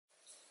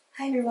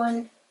Hi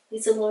everyone,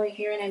 Lisa Lori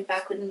here, and I'm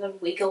back with another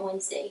Wake Up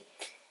Wednesday.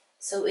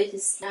 So it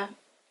is now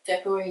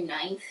February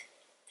 9th.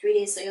 3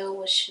 days ago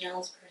was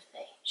Chanel's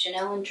birthday.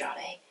 Chanel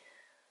Andrade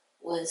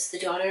was the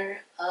daughter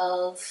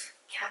of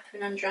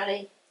Katherine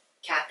Andrade,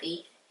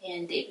 Kathy,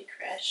 and David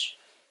Koresh.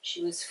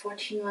 She was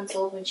 14 months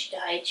old when she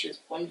died. She was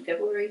born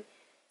February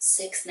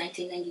 6,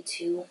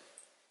 1992.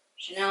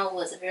 Chanel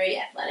was a very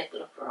athletic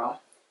little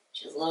girl.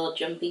 She was a little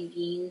jumping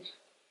bean,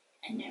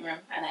 and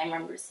I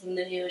remember seeing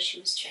the video.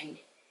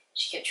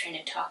 She kept trying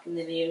to talk in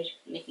the video,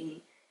 making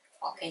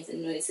all kinds of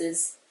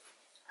noises,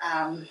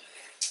 like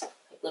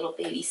little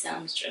baby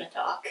sounds trying to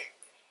talk.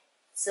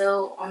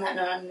 So on that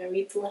note, I'm going to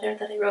read the letter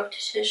that I wrote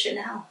to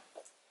Chanel.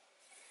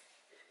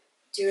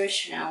 Dearest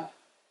Chanel,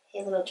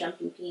 hey little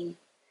jumping bean.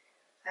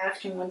 I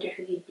often wonder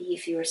who you'd be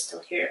if you were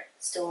still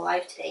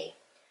alive today.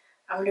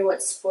 I wonder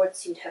what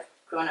sports you'd have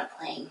grown up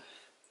playing.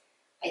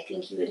 I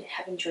think you would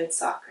have enjoyed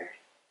soccer.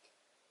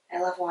 I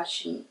love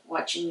watching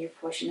your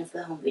portion of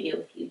the home video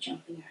with you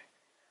jumping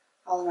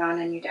all around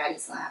on your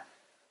daddy's lap.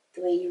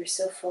 The way you were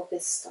so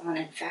focused on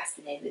and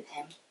fascinated with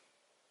him.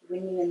 You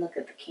wouldn't even look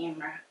at the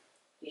camera.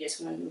 You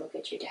just wanted to look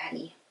at your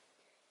daddy.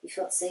 You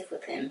felt safe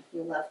with him.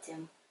 You loved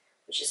him,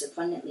 which is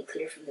abundantly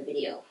clear from the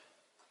video.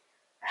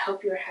 I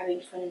hope you are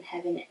having fun in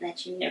heaven and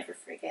that you never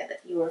forget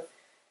that you are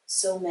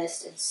so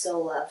missed and so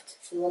loved.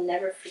 We will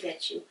never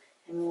forget you,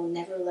 and we will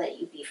never let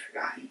you be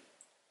forgotten.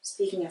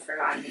 Speaking of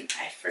forgotten,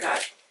 I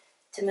forgot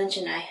to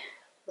mention I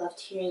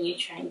loved hearing you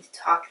trying to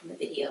talk in the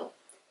video,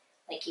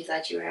 like you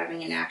thought you were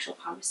having an actual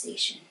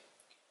conversation.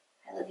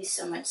 I love you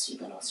so much,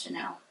 sweet little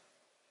Chanel.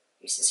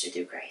 Your sister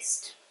through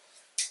Christ.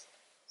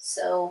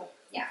 So,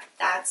 yeah,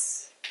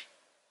 that's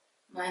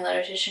my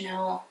letter to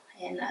Chanel,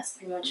 and that's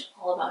pretty much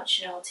all about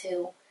Chanel,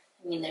 too.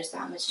 I mean, there's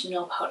not much to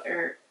know about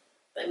her,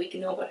 but we can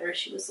know about her.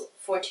 She was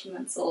 14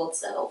 months old,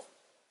 so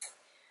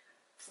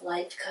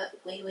life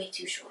cut way, way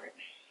too short.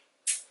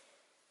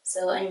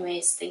 So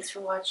anyways, thanks for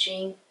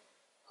watching.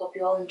 Hope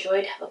you all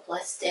enjoyed. Have a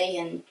blessed day,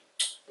 and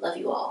love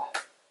you all.